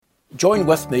Join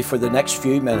with me for the next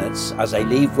few minutes as I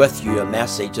leave with you a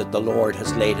message that the Lord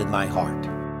has laid in my heart.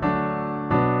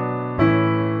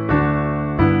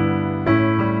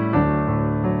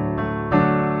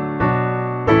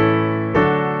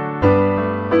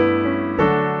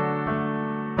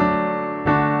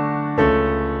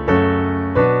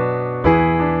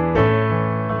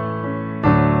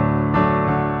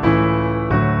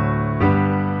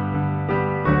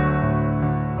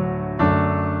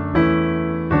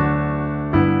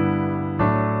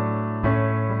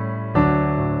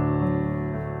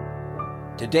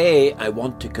 Today I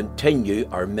want to continue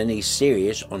our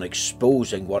mini-series on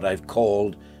exposing what I've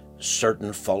called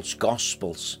certain false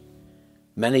gospels.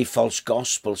 Many false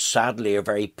gospels sadly are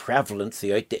very prevalent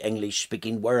throughout the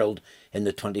English-speaking world in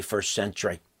the 21st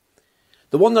century.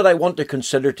 The one that I want to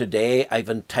consider today I've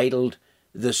entitled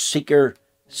The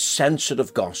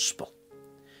Seeker-Sensitive Gospel.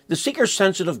 The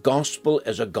Seeker-Sensitive Gospel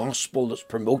is a gospel that's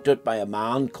promoted by a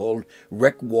man called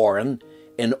Rick Warren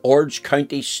in Orange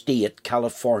County State,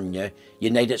 California,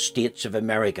 United States of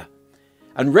America.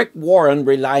 And Rick Warren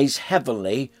relies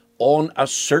heavily on a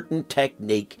certain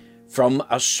technique from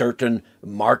a certain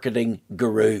marketing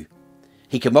guru.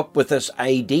 He came up with this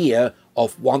idea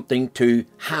of wanting to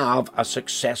have a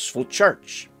successful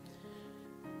church.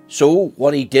 So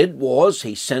what he did was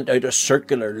he sent out a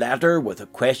circular letter with a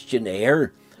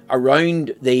questionnaire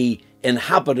around the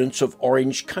inhabitants of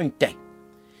Orange County.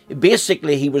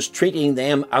 Basically, he was treating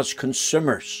them as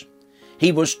consumers.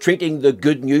 He was treating the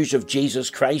good news of Jesus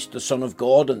Christ, the Son of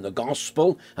God, and the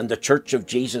gospel and the Church of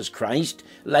Jesus Christ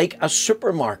like a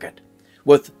supermarket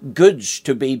with goods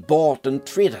to be bought and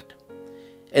traded.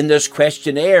 In this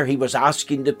questionnaire, he was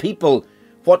asking the people,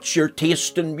 what's your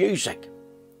taste in music?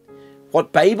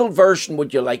 What Bible version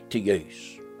would you like to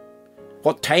use?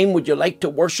 What time would you like to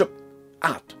worship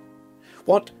at?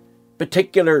 What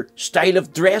particular style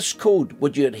of dress code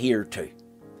would you adhere to?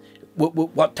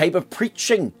 What type of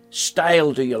preaching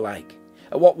style do you like?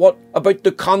 What about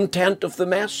the content of the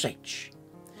message?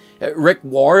 Rick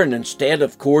Warren, instead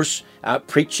of course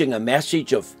preaching a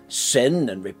message of sin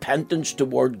and repentance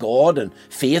toward God and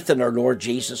faith in our Lord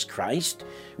Jesus Christ,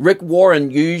 Rick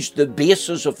Warren used the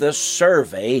basis of this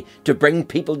survey to bring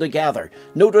people together.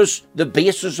 Notice the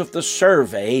basis of the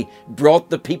survey brought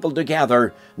the people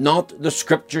together, not the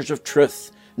scriptures of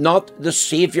truth, not the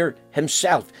Saviour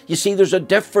himself. You see, there's a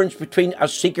difference between a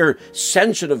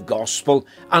seeker-sensitive gospel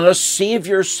and a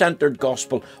Saviour-centered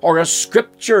gospel or a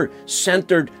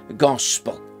scripture-centered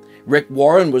gospel. Rick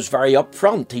Warren was very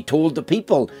upfront. He told the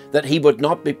people that he would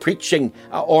not be preaching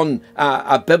on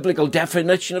a biblical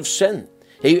definition of sin.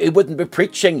 He wouldn't be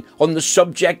preaching on the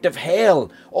subject of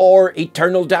hell or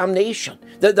eternal damnation.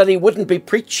 That he wouldn't be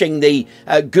preaching the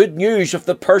good news of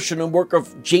the person and work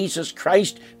of Jesus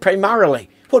Christ primarily.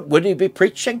 What would he be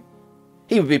preaching?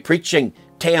 He would be preaching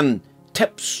 10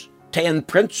 tips, 10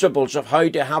 principles of how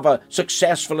to have a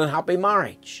successful and happy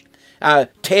marriage.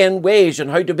 10 ways on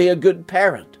how to be a good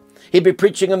parent. He'd be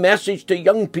preaching a message to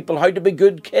young people how to be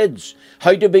good kids,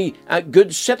 how to be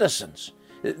good citizens.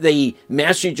 The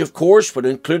message, of course, would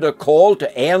include a call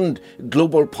to end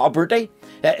global poverty.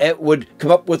 It would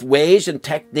come up with ways and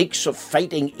techniques of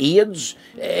fighting AIDS.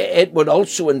 It would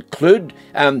also include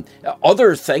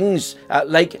other things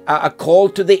like a call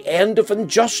to the end of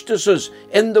injustices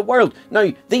in the world.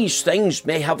 Now, these things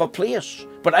may have a place,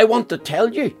 but I want to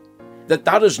tell you that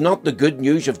that is not the good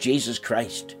news of Jesus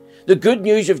Christ. The good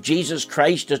news of Jesus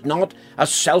Christ is not a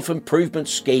self-improvement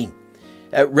scheme.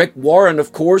 Rick Warren,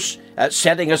 of course,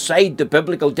 setting aside the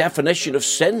biblical definition of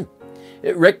sin.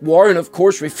 Rick Warren, of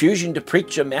course, refusing to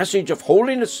preach a message of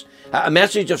holiness, a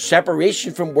message of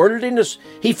separation from worldliness.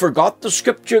 He forgot the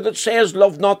scripture that says,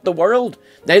 love not the world,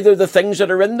 neither the things that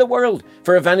are in the world.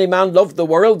 For if any man love the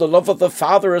world, the love of the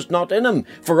Father is not in him.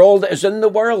 For all that is in the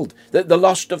world, the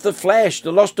lust of the flesh,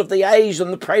 the lust of the eyes,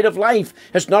 and the pride of life,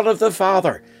 is not of the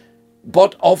Father,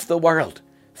 but of the world.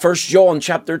 1 John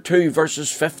chapter 2,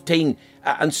 verses 15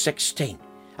 and 16.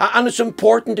 And it's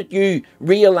important that you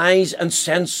realise and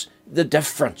sense the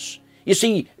difference. You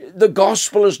see, the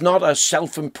gospel is not a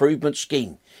self-improvement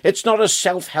scheme. It's not a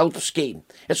self-help scheme.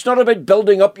 It's not about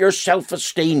building up your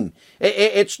self-esteem.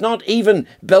 It's not even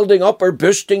building up or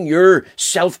boosting your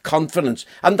self-confidence.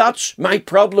 And that's my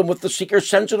problem with the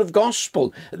seeker-sensitive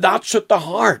gospel. That's at the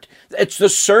heart. It's the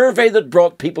survey that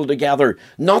brought people together,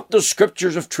 not the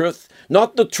scriptures of truth,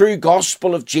 not the true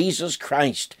gospel of Jesus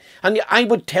Christ. And I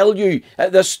would tell you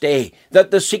this day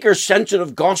that the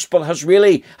seeker-sensitive gospel has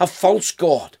really a false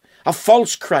God, a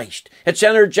false Christ. It's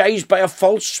energized by a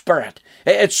false spirit.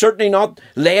 It's certainly not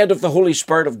led of the Holy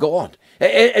Spirit of God.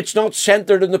 It's not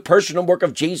centered in the person and work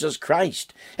of Jesus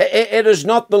Christ. It is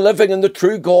not the living and the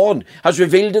true God as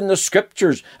revealed in the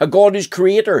Scriptures, a God who's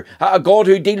creator, a God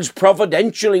who deals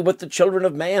providentially with the children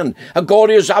of men, a God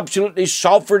who is absolutely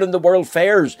sovereign in the world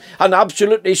affairs and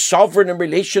absolutely sovereign in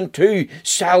relation to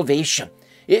salvation.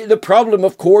 The problem,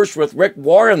 of course, with Rick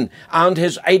Warren and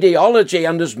his ideology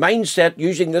and his mindset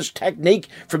using this technique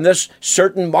from this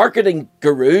certain marketing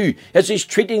guru is he's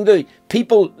treating the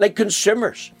people like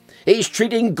consumers. He's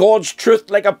treating God's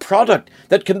truth like a product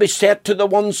that can be set to the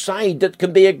one side, that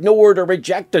can be ignored or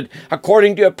rejected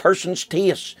according to a person's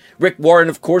taste. Rick Warren,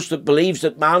 of course, that believes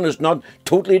that man is not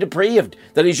totally depraved,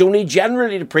 that he's only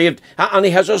generally depraved, and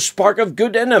he has a spark of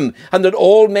good in him, and that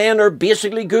all men are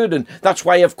basically good. And that's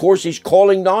why, of course, he's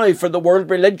calling now for the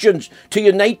world religions to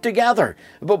unite together.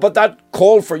 But that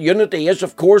call for unity is,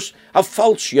 of course, a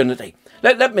false unity.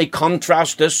 Let me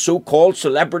contrast this so-called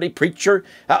celebrity preacher,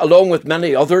 along with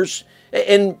many others,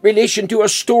 in relation to a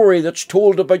story that's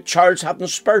told about Charles Haddon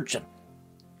Spurgeon.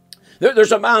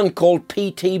 There's a man called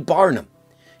P.T. Barnum.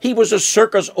 He was a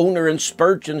circus owner in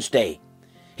Spurgeon's day.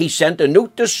 He sent a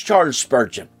note to Charles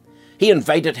Spurgeon. He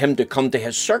invited him to come to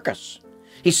his circus.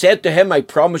 He said to him, I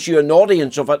promise you an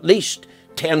audience of at least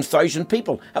 10,000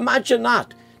 people. Imagine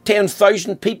that,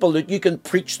 10,000 people that you can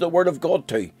preach the word of God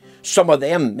to. Some of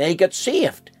them may get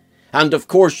saved. And of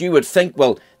course you would think,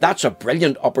 well, that's a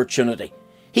brilliant opportunity.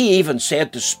 He even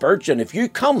said to Spurgeon, if you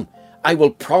come, I will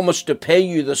promise to pay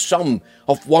you the sum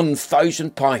of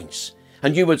 £1,000.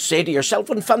 And you would say to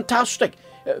yourself, and fantastic.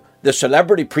 The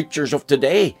celebrity preachers of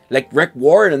today, like Rick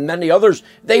Warren and many others,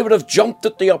 they would have jumped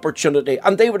at the opportunity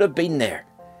and they would have been there.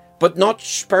 But not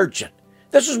Spurgeon.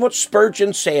 This is what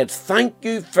Spurgeon said, thank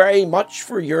you very much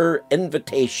for your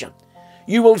invitation.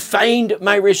 You will find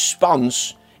my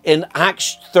response in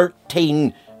Acts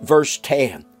 13, verse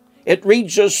 10. It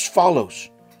reads as follows,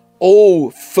 O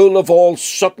full of all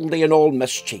subtlety and all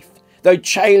mischief, thou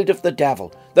child of the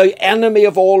devil, thou enemy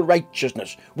of all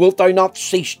righteousness, wilt thou not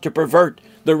cease to pervert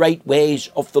the right ways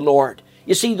of the Lord?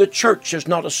 You see, the church is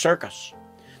not a circus.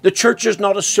 The church is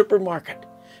not a supermarket.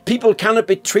 People cannot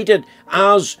be treated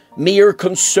as mere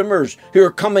consumers who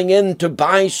are coming in to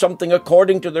buy something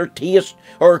according to their taste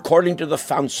or according to the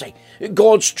fancy.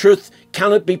 God's truth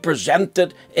cannot be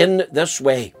presented in this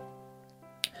way.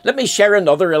 Let me share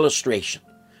another illustration.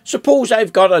 Suppose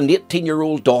I've got an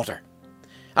 18-year-old daughter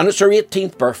and it's her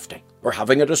 18th birthday. We're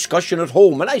having a discussion at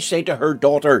home and I say to her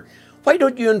daughter, why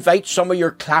don't you invite some of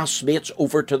your classmates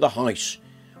over to the house?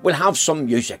 We'll have some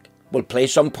music. We'll play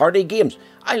some party games.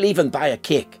 I'll even buy a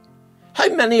cake. How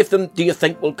many of them do you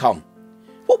think will come?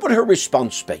 What would her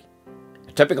response be?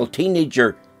 A typical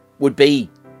teenager would be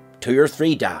 2 or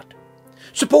 3, Dad.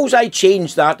 Suppose I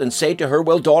change that and say to her,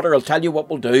 well, daughter, I'll tell you what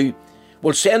we'll do.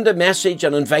 We'll send a message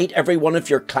and invite every one of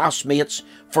your classmates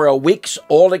for a week's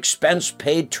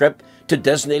all-expense-paid trip to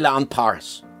Disneyland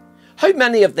Paris. How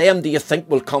many of them do you think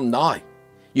will come now?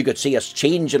 You could see a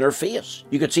change in her face.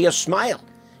 You could see a smile.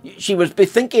 She would be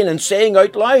thinking and saying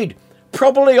out loud,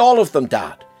 probably all of them,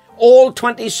 Dad. All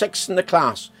 26 in the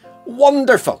class.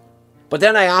 Wonderful. But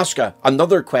then I ask her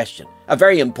another question, a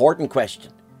very important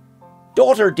question.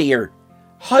 Daughter dear,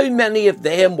 how many of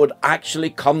them would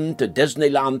actually come to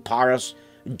Disneyland Paris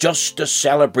just to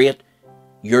celebrate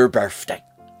your birthday?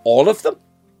 All of them?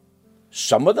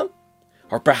 Some of them?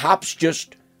 Or perhaps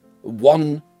just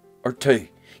 1 or 2?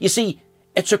 You see,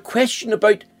 it's a question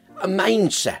about a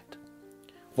mindset.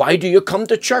 Why do you come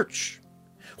to church?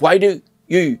 Why do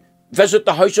you visit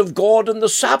the house of God on the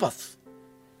Sabbath?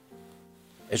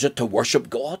 Is it to worship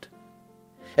God?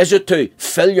 Is it to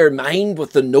fill your mind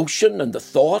with the notion and the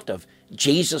thought of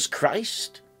Jesus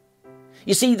Christ?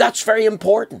 You see, that's very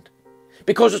important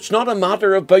because it's not a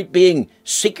matter about being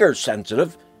seeker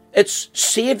sensitive, it's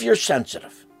Saviour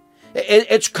sensitive.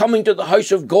 It's coming to the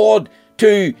house of God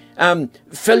to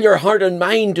fill your heart and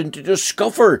mind and to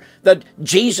discover that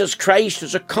Jesus Christ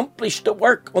has accomplished the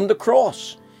work on the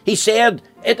cross. He said,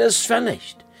 it is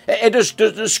finished. It is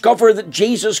to discover that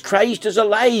Jesus Christ is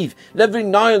alive,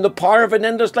 living now in the power of an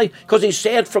endless life, because he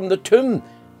said from the tomb,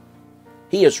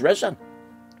 he is risen.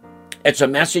 It's a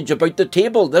message about the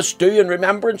table, this do in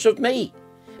remembrance of me.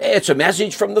 It's a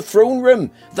message from the throne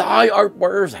room, thou art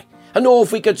worthy. And oh,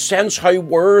 if we could sense how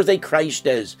worthy Christ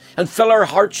is and fill our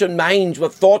hearts and minds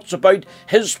with thoughts about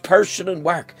his person and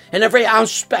work in every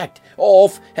aspect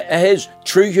of his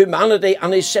true humanity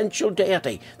and essential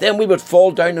deity, then we would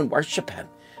fall down and worship him.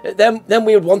 Then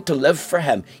we would want to live for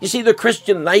him. You see, the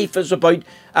Christian life is about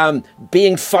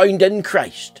being found in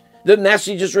Christ. The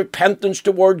message is repentance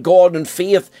toward God and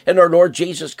faith in our Lord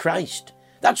Jesus Christ.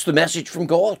 That's the message from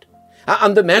God.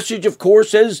 And the message, of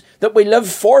course, is that we live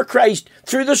for Christ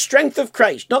through the strength of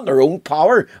Christ, not in our own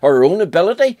power or our own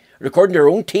ability, or according to our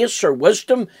own tastes or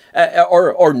wisdom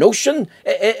or notion.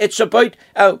 It's about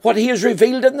what he has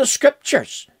revealed in the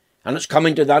Scriptures. And it's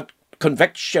coming to that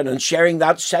conviction and sharing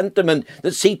that sentiment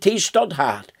that C.T. Studd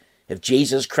had. If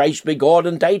Jesus Christ be God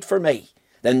and died for me,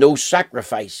 then no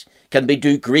sacrifice can be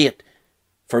too great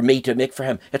for me to make for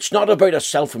him. It's not about a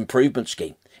self-improvement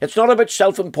scheme. It's not about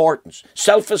self-importance,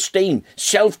 self-esteem,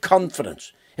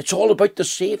 self-confidence. It's all about the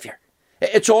Saviour.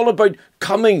 It's all about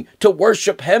coming to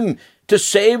worship him, to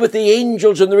say with the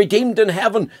angels and the redeemed in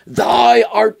heaven, thou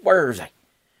art worthy.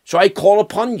 So I call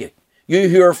upon you, you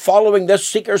who are following this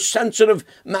seeker-sensitive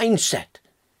mindset.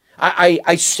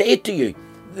 I say to you,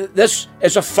 this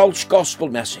is a false gospel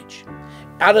message.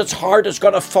 At its heart, it's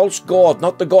got a false God,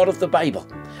 not the God of the Bible.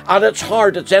 At its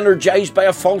heart, it's energized by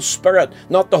a false spirit,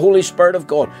 not the Holy Spirit of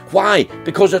God. Why?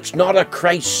 Because it's not a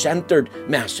Christ-centered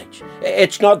message.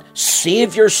 It's not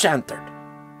Saviour-centered.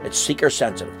 It's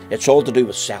seeker-sensitive. It's all to do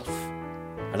with self.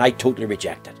 And I totally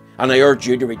reject it. And I urge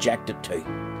you to reject it too.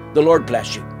 The Lord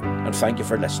bless you, and thank you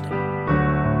for listening.